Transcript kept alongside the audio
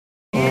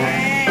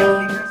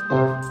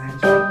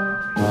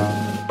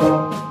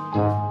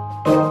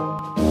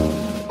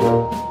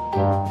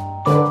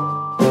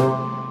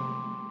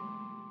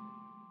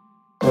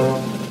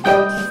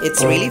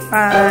It's really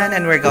fun,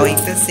 and we're going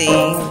to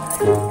sing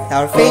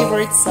our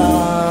favorite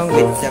song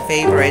with the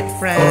favorite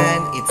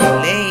friend. It's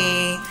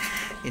Elaine.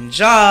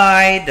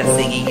 Enjoy the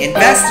singing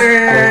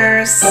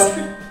investors!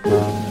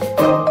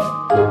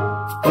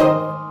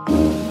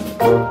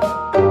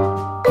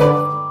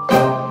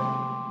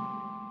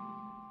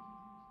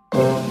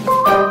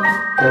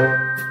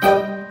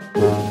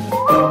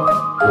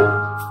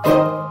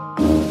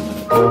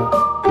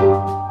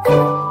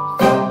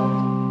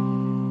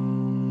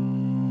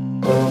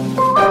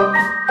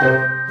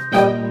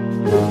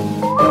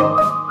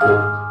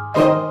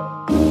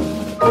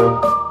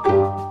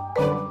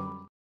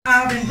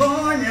 I've been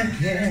born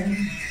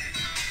again.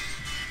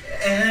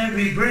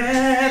 Every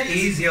breath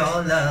is your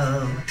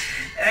love.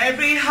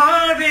 Every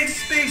heartbeat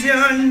speaks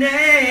your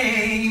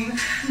name.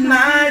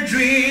 My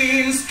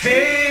dreams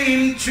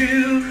came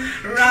true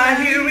right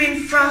here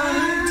in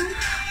front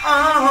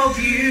of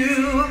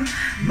you.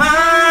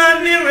 My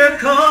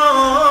miracle.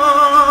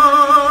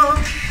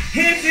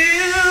 If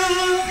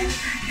you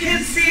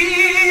can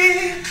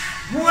see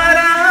what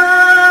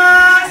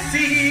I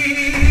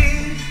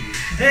see,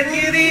 then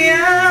you're the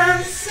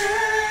answer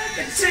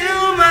to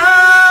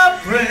my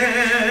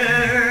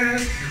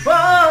prayers.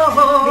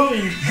 Oh,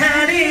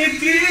 and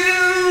if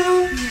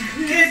you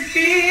could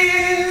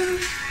feel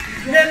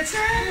the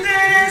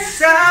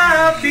tenderness I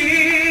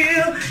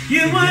feel,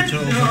 you would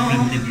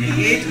know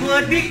it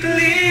would be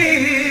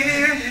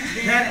clear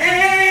that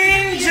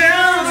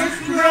angels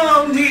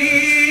brought me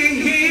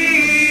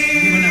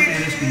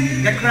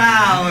the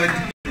crowd.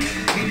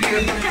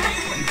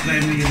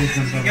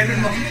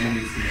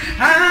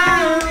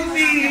 I'll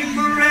be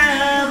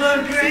forever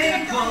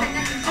grateful,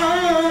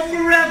 oh,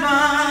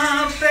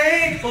 forever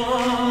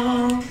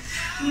faithful.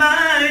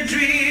 My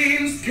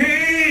dreams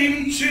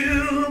came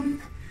true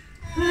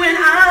when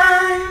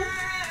I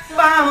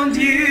found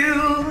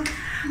you,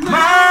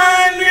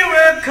 my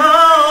miracle.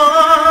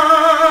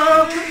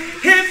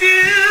 If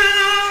you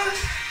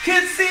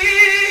could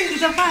see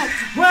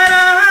what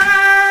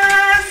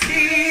I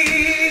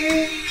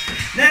see,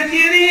 then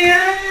you're the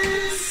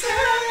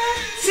answer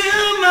to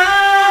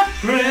my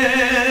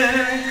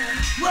prayer.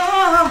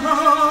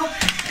 Whoa.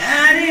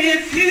 And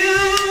if you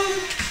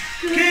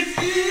could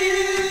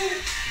feel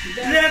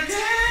the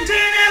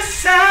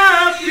tenderness I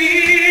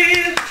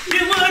feel,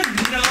 you would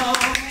know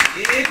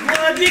it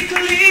would be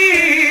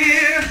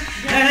clear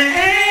that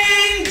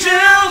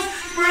angels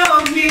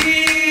brought me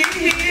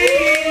here.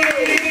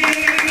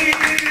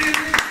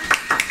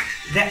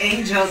 The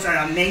angels are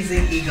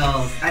amazing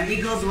eagles, and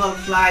eagles will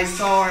fly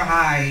so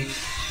high.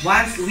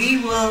 Once we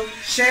will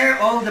share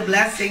all the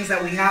blessings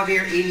that we have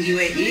here in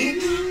UAE,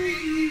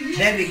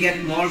 then we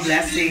get more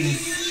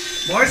blessings.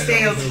 More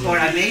sales for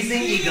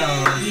amazing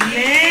eagles.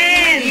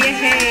 Amen!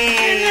 Yay!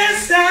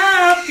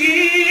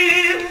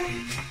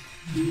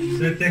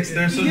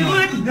 You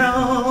would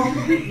know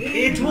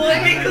it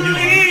would be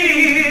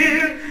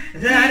clear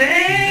that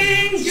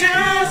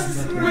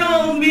angels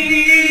brought me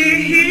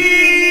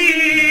here.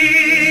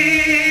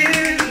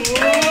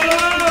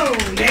 Whoa!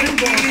 Thank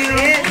you!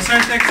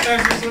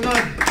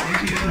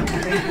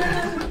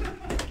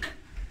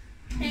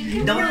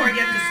 Don't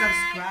forget to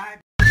subscribe.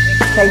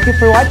 Thank you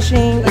for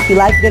watching. If you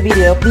like the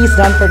video, please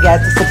don't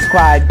forget to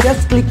subscribe.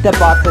 Just click the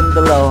button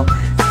below.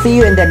 See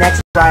you in the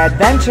next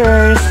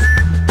briadventurez.